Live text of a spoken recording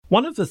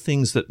One of the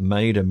things that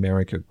made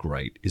America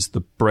great is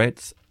the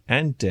breadth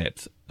and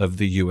depth of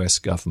the US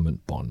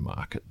government bond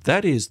market.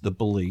 That is the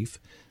belief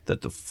that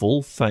the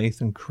full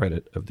faith and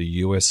credit of the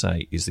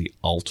USA is the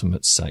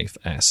ultimate safe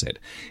asset.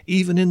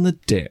 Even in the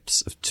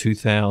depths of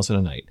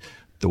 2008,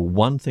 the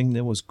one thing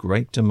there was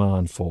great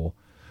demand for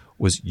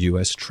was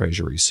US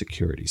Treasury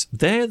securities.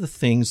 They're the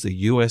things the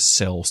US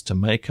sells to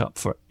make up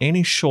for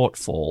any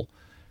shortfall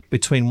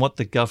between what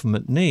the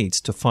government needs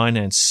to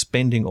finance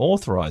spending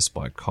authorized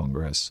by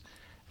Congress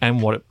and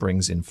what it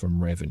brings in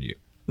from revenue.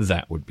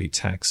 That would be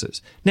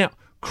taxes. Now,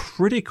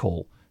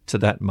 critical to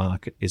that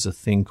market is a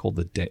thing called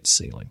the debt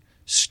ceiling,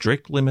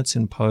 strict limits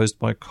imposed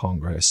by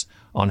Congress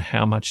on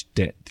how much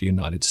debt the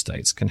United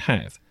States can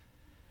have.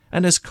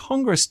 And as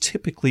Congress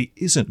typically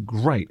isn't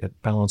great at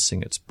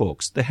balancing its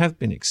books, there have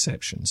been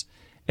exceptions.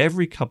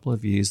 Every couple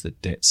of years, the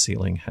debt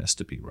ceiling has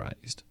to be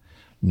raised.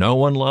 No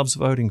one loves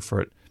voting for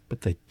it,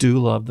 but they do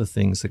love the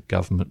things that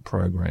government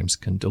programs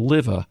can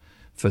deliver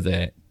for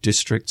their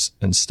districts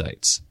and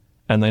states.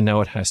 And they know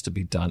it has to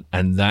be done,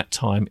 and that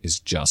time is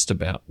just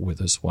about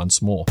with us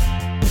once more.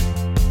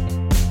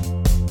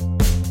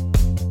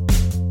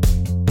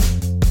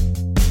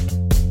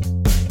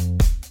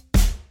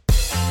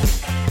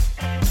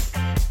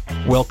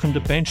 Welcome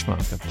to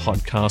Benchmark, a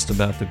podcast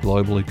about the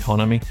global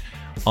economy.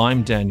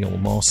 I'm Daniel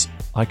Moss.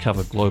 I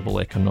cover global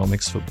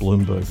economics for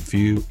Bloomberg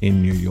View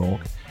in New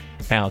York.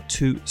 Our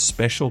two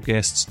special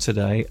guests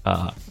today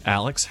are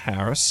Alex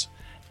Harris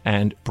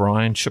and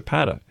Brian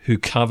Chappatta, who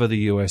cover the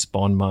US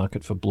bond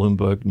market for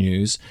Bloomberg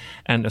News,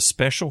 and a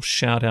special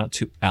shout out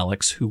to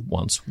Alex, who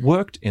once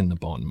worked in the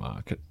bond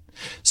market.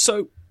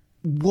 So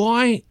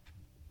why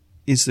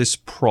is this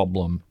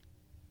problem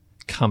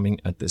coming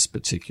at this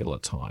particular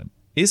time?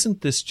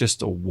 Isn't this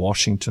just a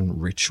Washington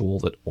ritual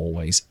that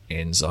always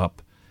ends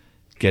up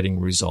getting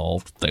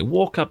resolved? They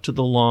walk up to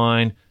the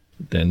line,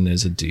 then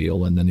there's a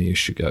deal, and then the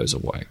issue goes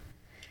away.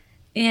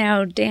 You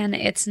know, Dan,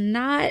 it's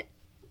not,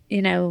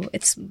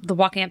 it's the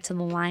walking up to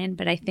the line,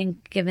 but I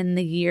think given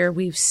the year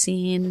we've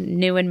seen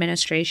new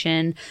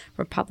administration,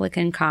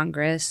 Republican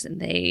Congress,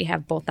 and they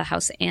have both the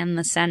House and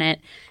the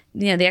Senate,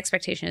 the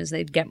expectation is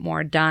they'd get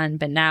more done.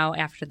 But now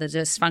after the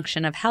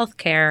dysfunction of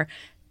healthcare,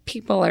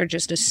 people are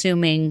just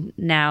assuming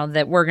now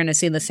that we're going to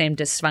see the same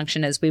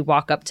dysfunction as we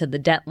walk up to the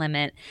debt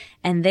limit,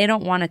 and they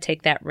don't want to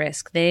take that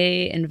risk.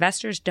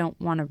 Investors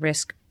don't want to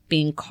risk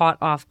being caught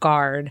off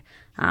guard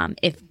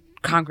if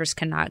Congress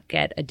cannot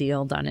get a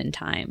deal done in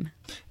time.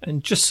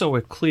 And just so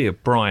we're clear,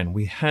 Brian,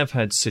 we have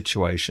had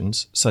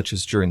situations such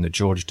as during the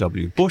George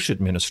W. Bush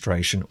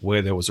administration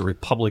where there was a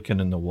Republican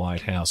in the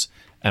White House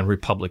and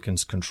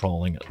Republicans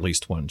controlling at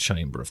least one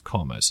chamber of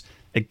commerce.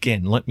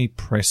 Again, let me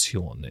press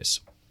you on this.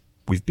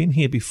 We've been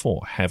here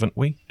before, haven't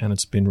we? And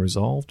it's been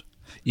resolved?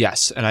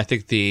 Yes, and I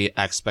think the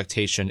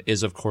expectation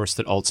is, of course,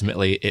 that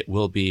ultimately it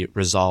will be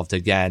resolved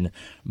again.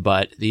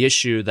 But the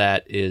issue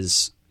that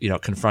is,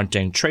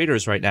 confronting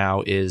traders right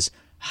now is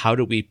how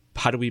do we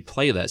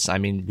play this? I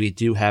mean, we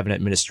do have an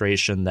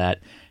administration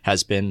that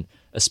has been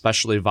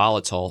especially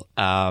volatile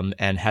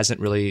and hasn't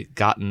really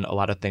gotten a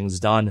lot of things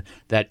done.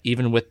 That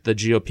even with the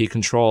GOP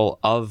control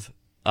of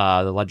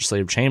the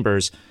legislative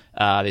chambers,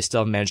 they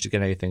still haven't managed to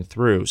get anything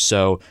through.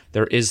 So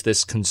there is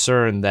this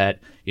concern that,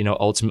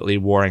 ultimately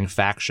warring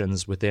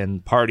factions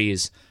within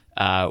parties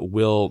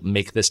will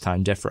make this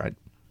time different.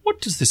 What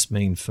does this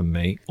mean for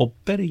me? Or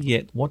better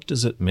yet, what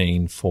does it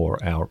mean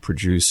for our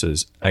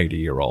producer's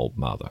 80-year-old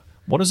mother?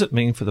 What does it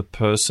mean for the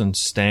person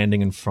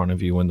standing in front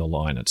of you in the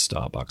line at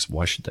Starbucks?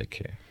 Why should they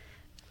care?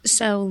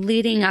 So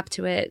leading up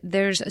to it,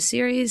 there's a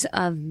series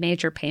of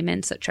major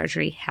payments that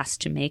Treasury has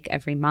to make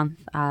every month.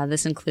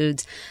 This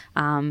includes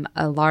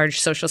a large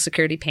Social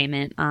Security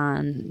payment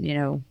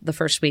on, the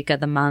first week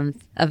of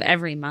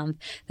every month.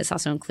 This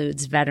also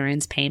includes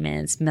veterans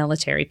payments,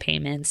 military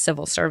payments,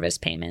 civil service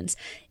payments.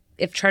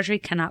 If Treasury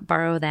cannot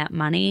borrow that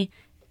money,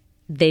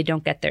 they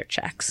don't get their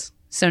checks.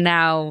 So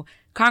now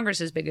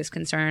Congress's biggest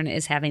concern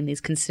is having these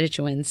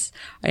constituents,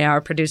 our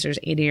producer's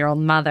 80-year-old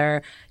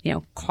mother,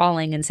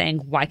 calling and saying,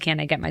 why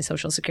can't I get my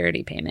Social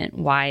Security payment?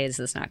 Why is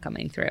this not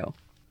coming through?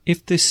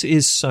 If this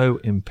is so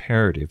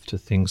imperative to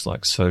things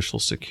like Social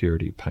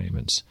Security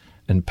payments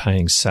and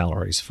paying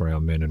salaries for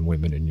our men and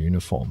women in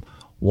uniform,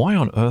 why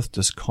on earth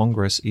does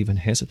Congress even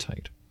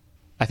hesitate?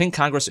 I think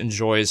Congress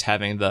enjoys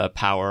having the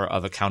power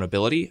of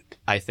accountability.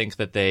 I think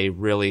that they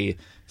really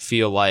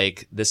feel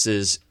like this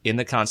is in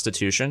the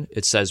Constitution.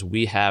 It says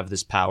we have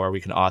this power. We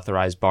can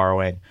authorize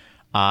borrowing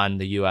on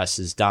the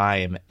U.S.'s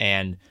dime.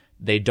 And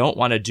they don't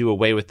want to do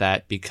away with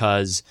that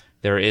because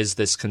there is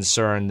this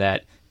concern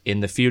that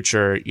in the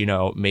future,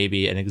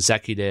 maybe an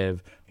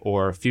executive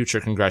or future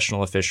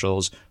congressional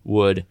officials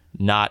would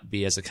not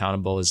be as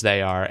accountable as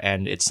they are.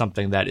 And it's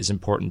something that is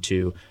important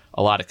to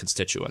a lot of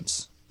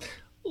constituents.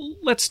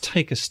 Let's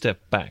take a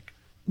step back.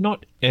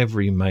 Not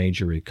every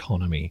major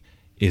economy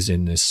is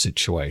in this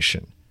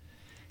situation.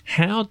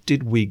 How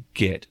did we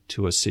get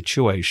to a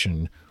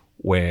situation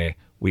where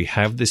we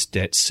have this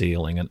debt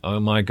ceiling and,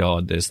 oh my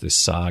God, there's this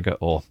saga,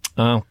 or,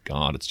 oh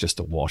God, it's just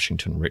a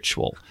Washington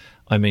ritual?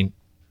 I mean,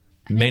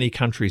 Many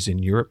countries in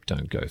Europe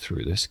don't go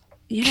through this.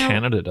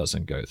 Canada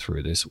doesn't go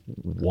through this.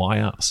 Why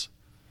us?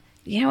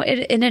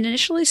 It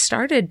initially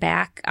started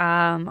back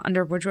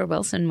under Woodrow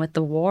Wilson with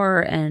the war,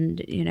 and,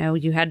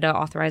 you had to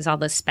authorize all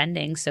this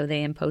spending, so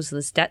they imposed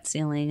this debt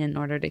ceiling in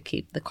order to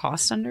keep the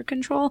costs under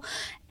control.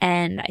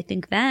 And I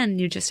think then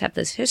you just have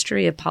this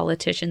history of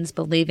politicians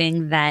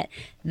believing that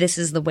this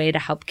is the way to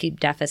help keep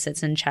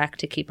deficits in check,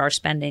 to keep our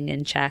spending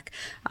in check.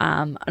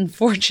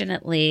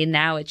 Unfortunately,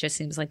 now it just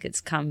seems like it's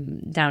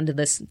come down to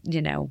this,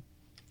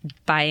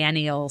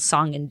 biennial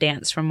song and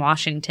dance from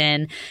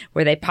Washington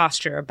where they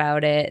posture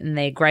about it and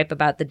they gripe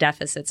about the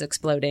deficits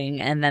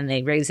exploding and then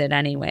they raise it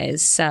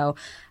anyways. So,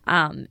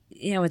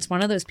 it's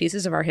one of those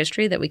pieces of our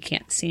history that we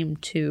can't seem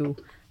to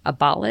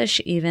abolish,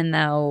 even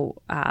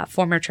though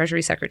former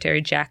Treasury Secretary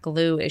Jack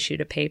Lew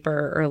issued a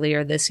paper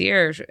earlier this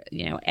year,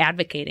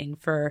 advocating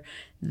for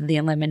the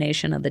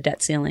elimination of the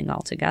debt ceiling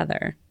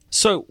altogether.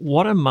 So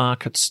what are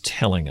markets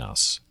telling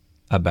us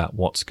about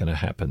what's going to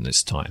happen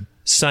this time?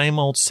 Same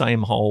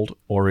old,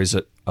 or is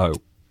it, oh,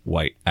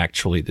 wait,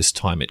 actually this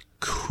time it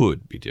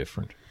could be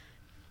different?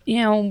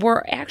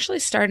 We're actually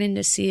starting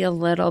to see a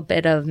little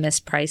bit of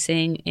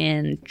mispricing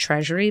in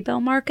Treasury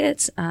bill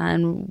markets.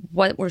 And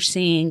what we're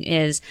seeing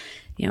is,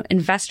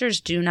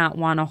 investors do not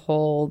want to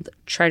hold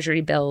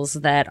Treasury bills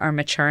that are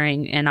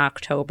maturing in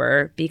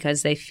October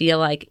because they feel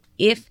like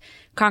if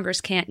Congress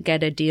can't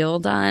get a deal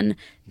done,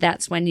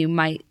 that's when you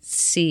might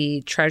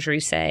see Treasury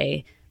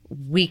say,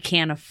 we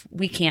can't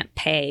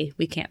pay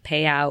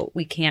out,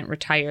 we can't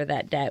retire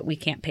that debt, we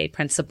can't pay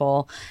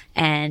principal.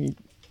 And,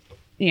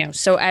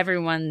 so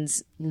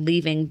everyone's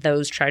leaving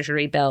those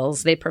Treasury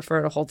bills. They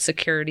prefer to hold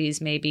securities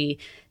maybe,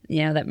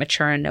 that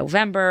mature in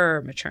November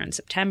or mature in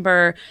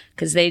September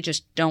because they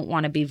just don't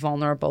want to be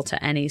vulnerable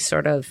to any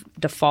sort of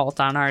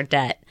default on our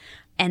debt.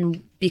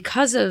 And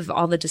because of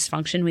all the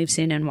dysfunction we've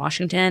seen in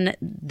Washington,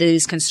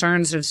 these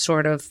concerns have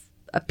sort of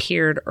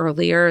appeared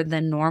earlier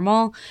than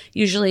normal.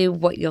 Usually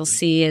what you'll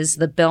see is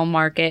the bill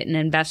market and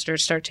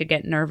investors start to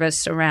get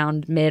nervous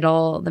around the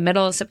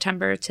middle of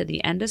September to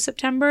the end of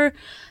September.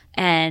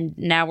 And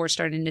now we're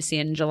starting to see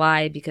it in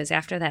July because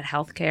after that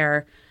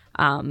healthcare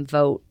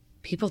vote,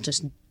 people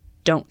just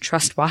don't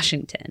trust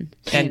Washington.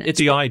 And it's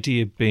the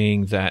idea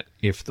being that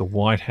if the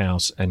White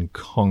House and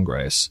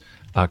Congress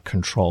are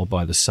controlled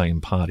by the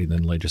same party,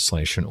 then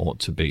legislation ought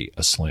to be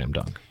a slam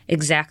dunk.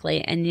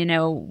 Exactly. And,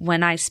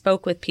 when I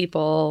spoke with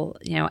people,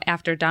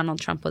 after Donald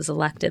Trump was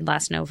elected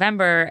last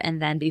November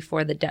and then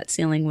before the debt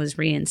ceiling was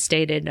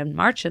reinstated in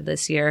March of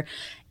this year,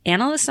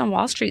 analysts on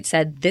Wall Street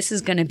said this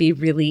is going to be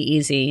really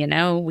easy.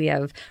 We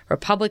have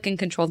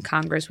Republican-controlled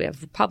Congress. We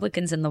have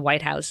Republicans in the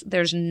White House.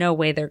 There's no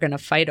way they're going to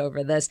fight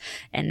over this.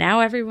 And now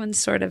everyone's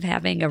sort of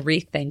having a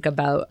rethink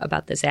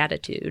about this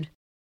attitude.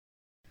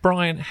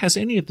 Brian, has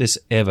any of this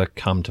ever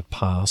come to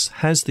pass?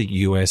 Has the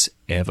US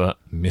ever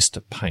missed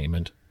a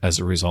payment as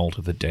a result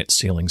of the debt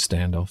ceiling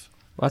standoff?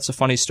 Well, that's a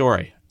funny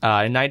story.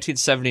 In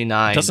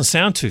 1979... Doesn't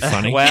sound too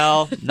funny.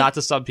 Well, not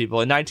to some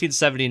people. In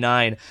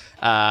 1979,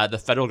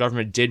 the federal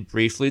government did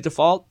briefly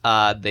default.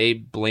 They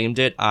blamed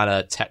it on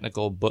a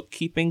technical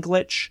bookkeeping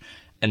glitch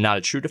and not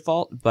a true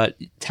default, but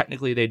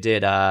technically they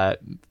did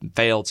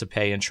fail to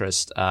pay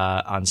interest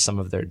on some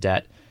of their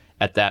debt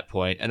at that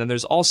point. And then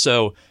there's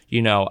also,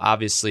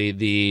 obviously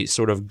the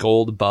sort of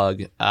gold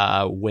bug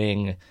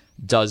wing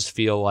does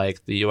feel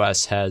like the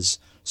U.S. has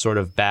sort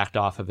of backed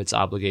off of its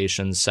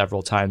obligations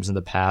several times in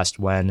the past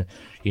when,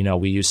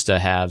 we used to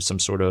have some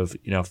sort of,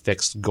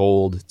 fixed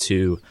gold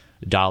to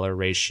dollar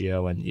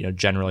ratio. And,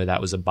 generally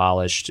that was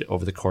abolished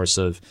over the course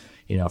of,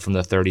 from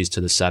the 30s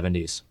to the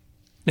 70s.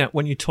 Now,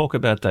 when you talk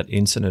about that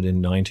incident in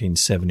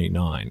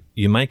 1979,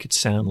 you make it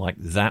sound like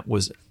that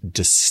was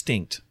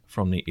distinct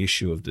from the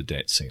issue of the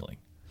debt ceiling.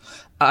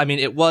 I mean,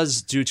 it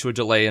was due to a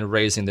delay in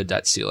raising the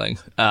debt ceiling,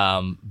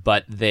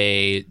 but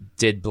they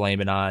did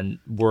blame it on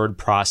word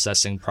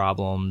processing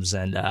problems.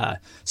 And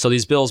so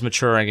these bills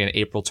maturing in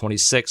April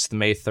 26th,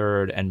 May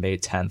 3rd, and May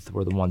 10th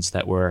were the ones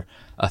that were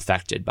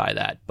affected by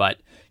that.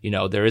 But,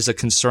 there is a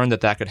concern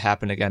that could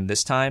happen again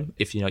this time,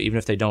 if even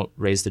if they don't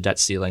raise the debt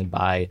ceiling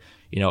by,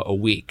 a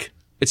week.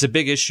 It's a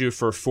big issue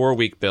for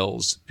 4-week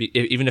bills,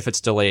 even if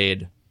it's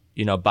delayed,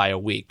 by a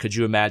week. Could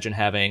you imagine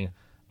having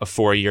a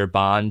 4-year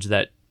bond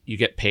that you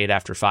get paid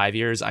after 5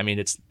 years? I mean,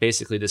 it's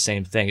basically the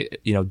same thing.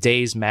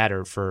 Days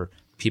matter for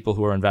people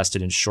who are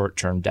invested in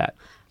short-term debt.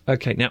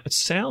 Okay, now it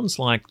sounds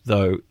like,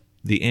 though,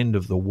 the end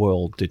of the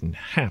world didn't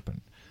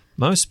happen.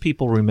 Most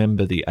people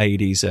remember the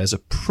 80s as a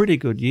pretty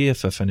good year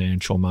for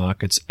financial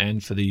markets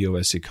and for the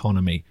U.S.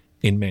 economy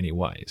in many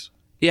ways.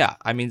 Yeah,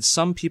 I mean,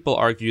 some people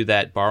argue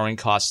that borrowing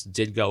costs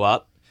did go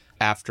up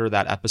after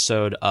that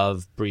episode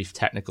of brief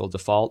technical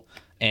default.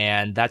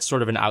 And that's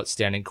sort of an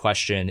outstanding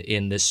question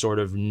in this sort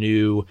of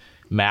new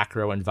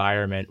macro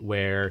environment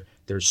where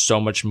there's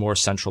so much more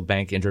central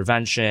bank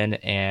intervention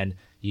and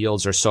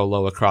yields are so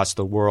low across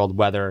the world,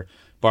 whether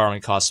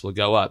borrowing costs will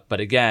go up. But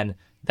again,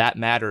 that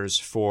matters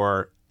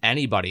for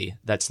anybody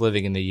that's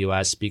living in the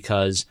U.S.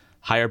 because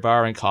higher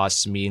borrowing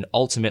costs mean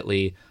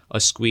ultimately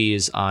a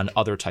squeeze on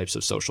other types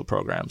of social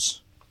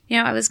programs.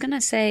 I was going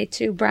to say,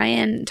 too,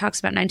 Brian talks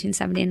about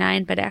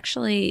 1979, but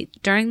actually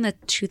during the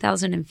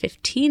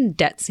 2015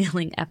 debt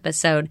ceiling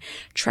episode,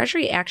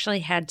 Treasury actually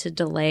had to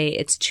delay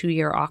its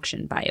 2-year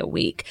auction by a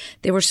week.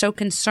 They were so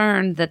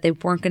concerned that they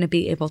weren't going to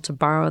be able to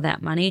borrow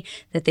that money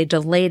that they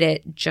delayed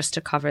it just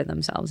to cover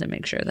themselves and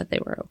make sure that they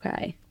were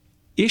okay.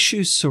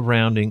 Issues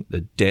surrounding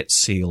the debt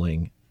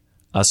ceiling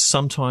are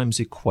sometimes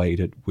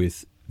equated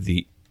with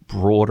the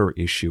broader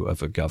issue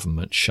of a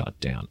government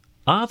shutdown.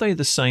 Are they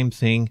the same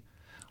thing,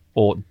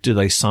 or do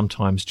they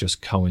sometimes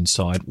just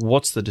coincide?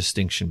 What's the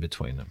distinction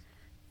between them?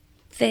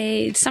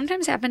 They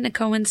sometimes happen to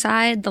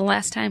coincide. The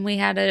last time we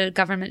had a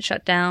government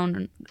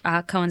shutdown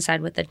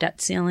coincide with the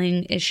debt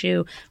ceiling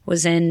issue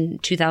was in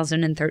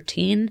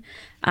 2013.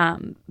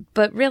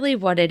 But really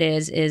what it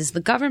is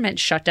the government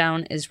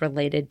shutdown is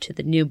related to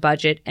the new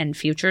budget and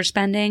future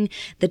spending.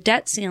 The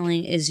debt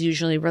ceiling is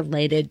usually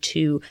related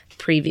to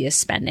previous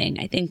spending.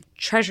 I think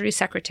Treasury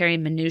Secretary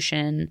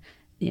Mnuchin,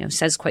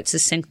 says quite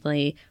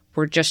succinctly,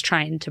 we're just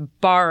trying to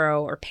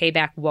borrow or pay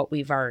back what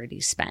we've already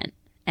spent.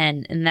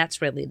 And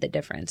that's really the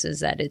difference, is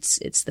that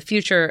it's the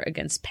future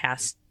against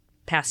past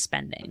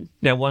spending.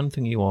 Now, one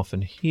thing you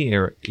often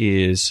hear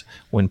is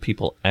when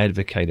people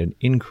advocate an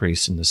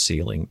increase in the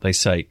ceiling, they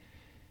say,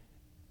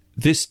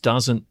 this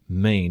doesn't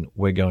mean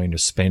we're going to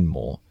spend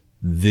more.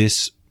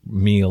 This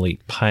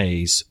merely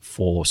pays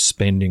for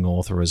spending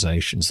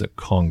authorizations that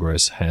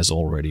Congress has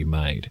already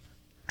made.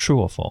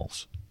 True or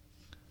false?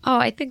 Oh,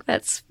 I think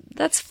that's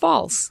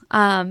false.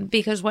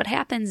 Because what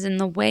happens in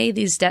the way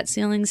these debt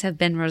ceilings have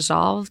been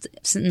resolved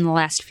in the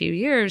last few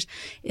years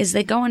is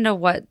they go into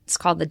what's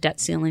called the debt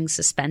ceiling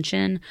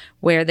suspension,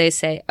 where they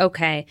say,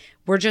 okay,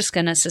 we're just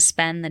going to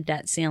suspend the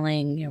debt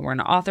ceiling. We're going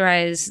to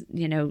authorize,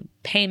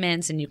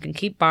 payments, and you can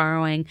keep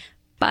borrowing,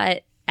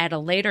 but at a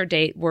later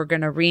date, we're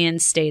going to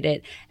reinstate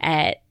it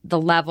at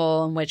the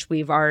level in which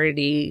we've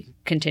already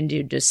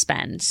continued to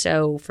spend.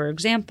 So, for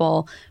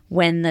example,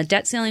 when the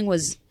debt ceiling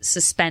was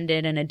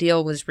suspended and a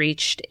deal was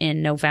reached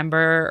in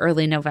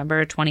early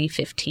November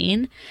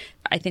 2015,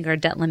 I think our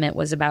debt limit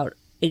was about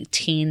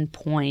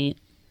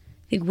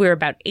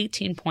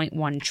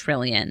 18.1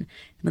 trillion.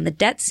 When the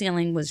debt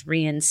ceiling was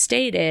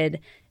reinstated,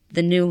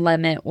 the new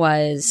limit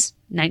was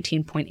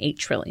 19.8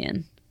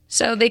 trillion.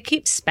 So they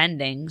keep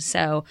spending.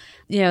 So,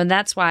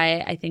 that's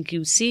why I think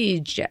you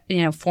see,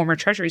 former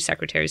Treasury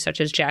secretaries such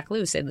as Jack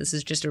Lew say this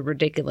is just a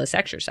ridiculous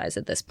exercise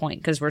at this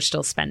point because we're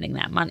still spending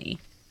that money.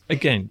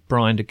 Again,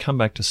 Brian, to come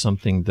back to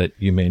something that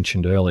you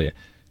mentioned earlier,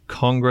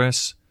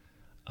 Congress,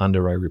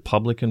 under a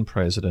Republican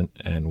president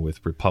and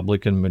with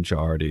Republican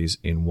majorities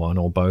in one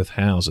or both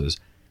houses,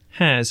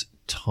 has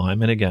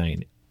time and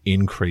again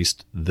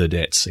increased the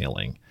debt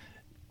ceiling,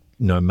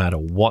 no matter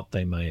what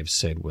they may have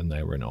said when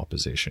they were in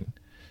opposition.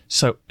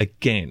 So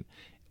again,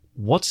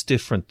 what's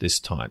different this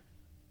time?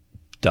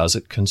 Does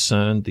it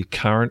concern the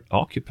current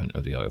occupant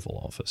of the Oval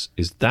Office?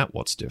 Is that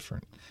what's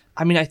different?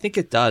 I mean, I think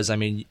it does. I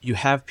mean, you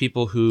have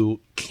people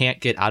who can't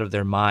get out of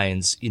their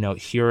minds,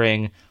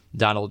 hearing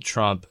Donald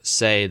Trump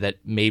say that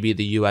maybe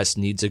the U.S.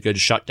 needs a good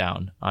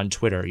shutdown on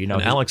Twitter. And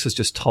Alex has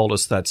just told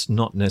us that's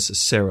not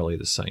necessarily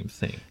the same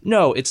thing.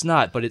 No, it's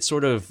not, but it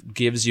sort of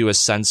gives you a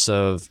sense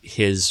of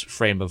his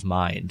frame of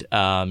mind.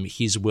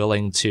 He's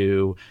willing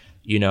to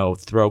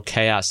throw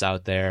chaos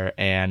out there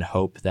and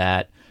hope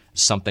that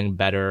something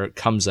better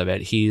comes of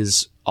it.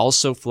 He's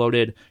also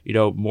floated,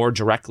 more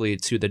directly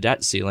to the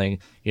debt ceiling.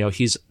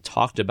 He's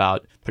talked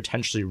about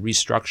potentially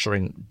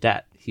restructuring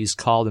debt. He's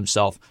called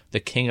himself the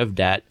king of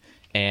debt,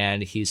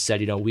 and he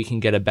said, we can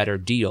get a better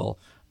deal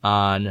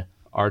on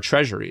our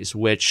treasuries,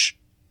 which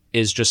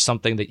is just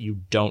something that you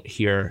don't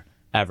hear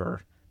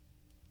ever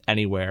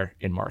anywhere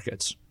in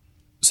markets.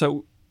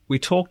 So we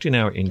talked in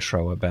our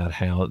intro about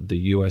how the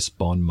U.S.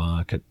 bond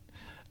market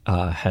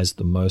has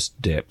the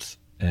most depth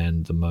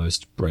and the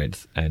most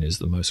breadth and is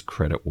the most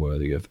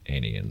creditworthy of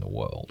any in the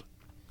world.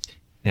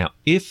 Now,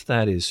 if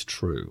that is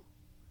true,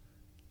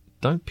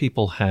 don't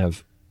people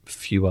have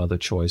few other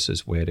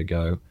choices where to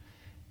go,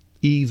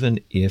 even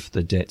if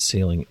the debt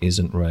ceiling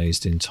isn't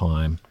raised in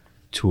time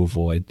to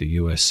avoid the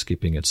U.S.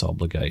 skipping its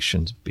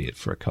obligations, be it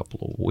for a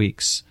couple of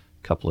weeks,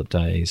 couple of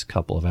days,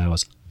 couple of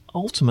hours?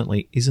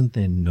 Ultimately, isn't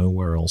there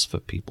nowhere else for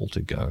people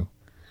to go?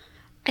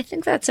 I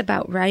think that's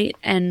about right.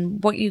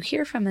 And what you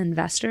hear from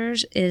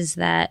investors is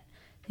that,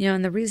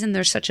 and the reason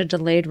there's such a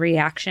delayed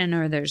reaction,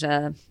 or there's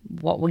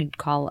what we'd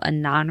call a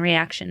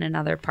non-reaction in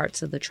other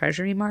parts of the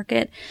Treasury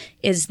market,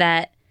 is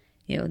that,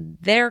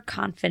 they're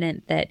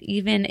confident that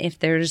even if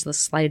there's the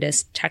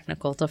slightest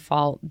technical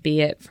default, be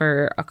it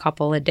for a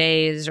couple of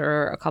days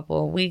or a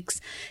couple of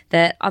weeks,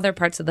 that other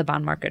parts of the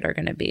bond market are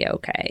going to be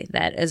okay.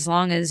 That as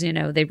long as,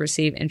 they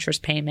receive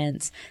interest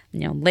payments,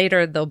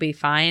 later they'll be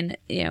fine.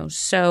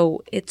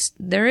 So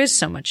there is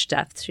so much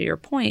depth, to your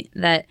point,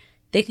 that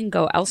they can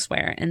go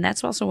elsewhere. And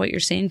that's also what you're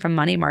seeing from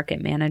money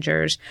market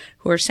managers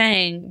who are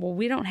saying, well,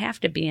 we don't have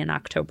to be in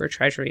October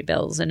Treasury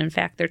bills. And in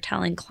fact, they're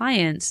telling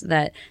clients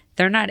that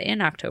they're not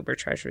in October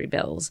Treasury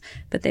bills,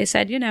 but they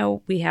said,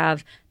 we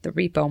have the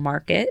repo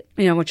market,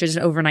 which is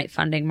an overnight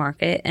funding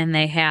market, and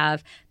they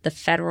have the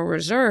Federal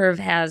Reserve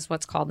has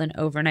what's called an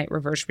overnight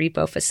reverse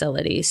repo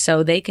facility.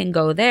 So they can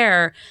go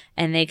there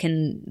and they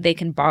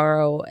can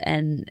borrow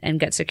and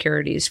get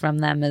securities from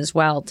them as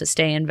well to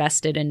stay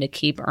invested and to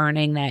keep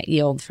earning that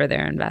yield for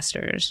their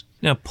investors.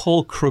 Now,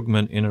 Paul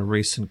Krugman in a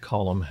recent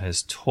column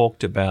has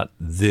talked about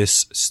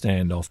this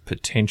standoff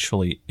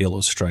potentially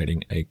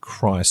illustrating a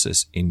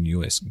crisis in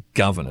US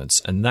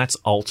governance, and that's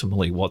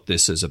ultimately what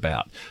this is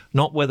about.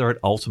 Not whether it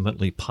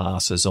ultimately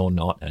passes or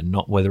not, and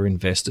not whether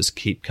investors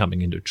keep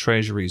coming into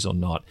treasuries or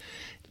not,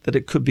 that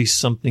it could be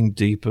something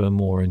deeper,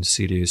 more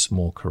insidious,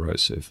 more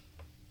corrosive.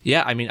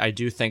 Yeah, I mean, I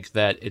do think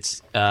that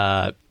it's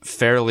a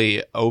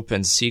fairly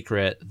open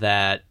secret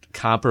that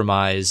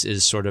compromise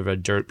is sort of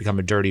become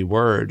a dirty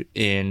word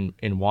in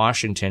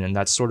Washington, and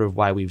that's sort of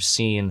why we've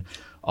seen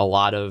a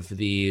lot of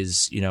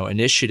these,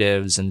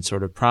 initiatives and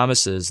sort of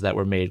promises that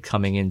were made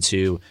coming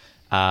into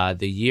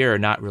the year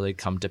not really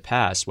come to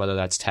pass, whether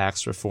that's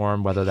tax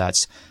reform, whether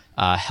that's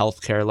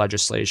healthcare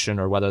legislation,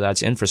 or whether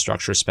that's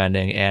infrastructure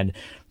spending. And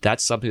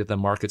that's something that the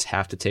markets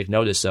have to take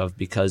notice of,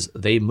 because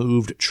they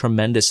moved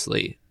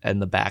tremendously in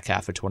the back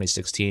half of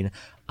 2016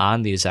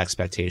 on these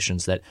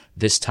expectations that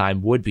this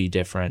time would be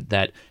different,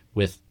 that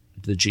with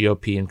the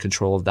GOP in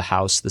control of the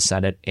House, the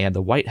Senate, and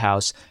the White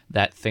House,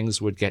 that things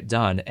would get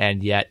done.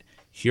 And yet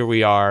here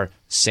we are,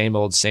 same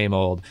old,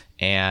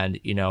 and,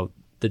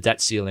 the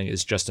debt ceiling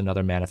is just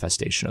another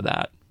manifestation of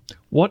that.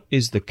 What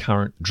is the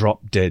current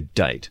drop-dead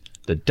date?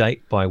 The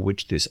date by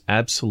which this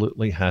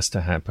absolutely has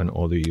to happen,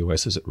 or the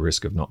US is at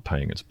risk of not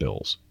paying its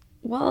bills?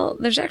 Well,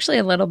 there's actually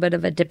a little bit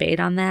of a debate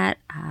on that.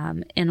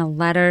 In a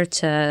letter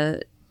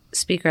to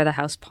Speaker of the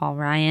House Paul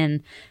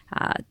Ryan,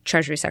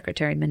 Treasury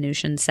Secretary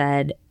Mnuchin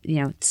said,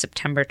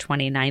 September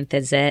 29th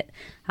is it.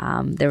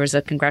 There was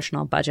a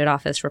Congressional Budget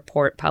Office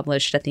report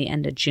published at the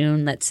end of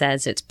June that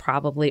says it's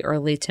probably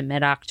early to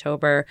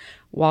mid-October.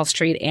 Wall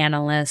Street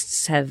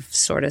analysts have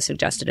sort of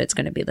suggested it's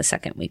going to be the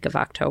second week of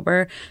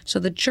October. So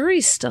the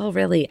jury's still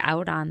really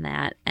out on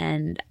that.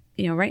 And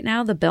right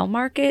now the bill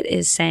market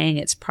is saying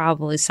it's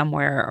probably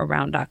somewhere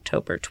around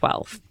October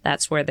 12th.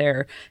 That's where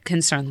their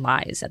concern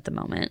lies at the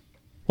moment.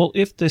 Well,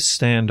 if this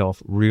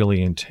standoff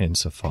really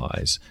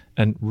intensifies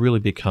and really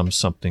becomes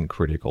something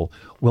critical,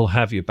 we'll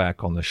have you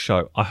back on the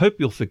show. I hope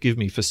you'll forgive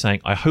me for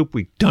saying I hope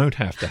we don't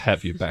have to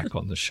have you back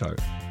on the show.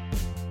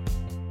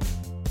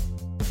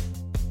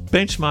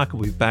 Benchmark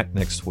will be back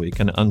next week,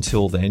 and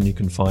until then, you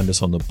can find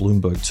us on the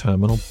Bloomberg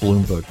terminal,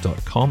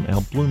 Bloomberg.com,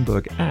 our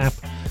Bloomberg app,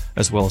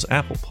 as well as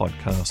Apple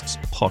Podcasts,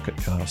 Pocket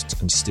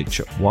Casts, and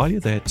Stitcher. While you're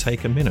there,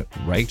 take a minute,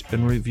 rate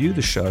and review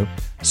the show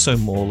so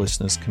more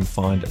listeners can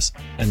find us,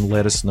 and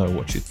let us know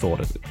what you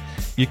thought of it.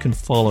 You can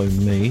follow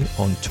me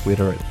on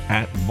Twitter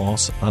at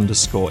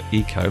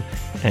 @Moss_Eco,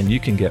 and you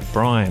can get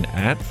Brian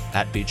at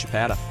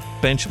Chappatta.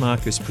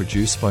 Benchmark is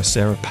produced by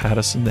Sarah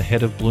Patterson. The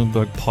head of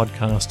Bloomberg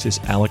Podcast is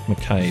Alec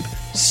McCabe.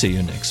 See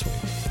you next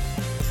week.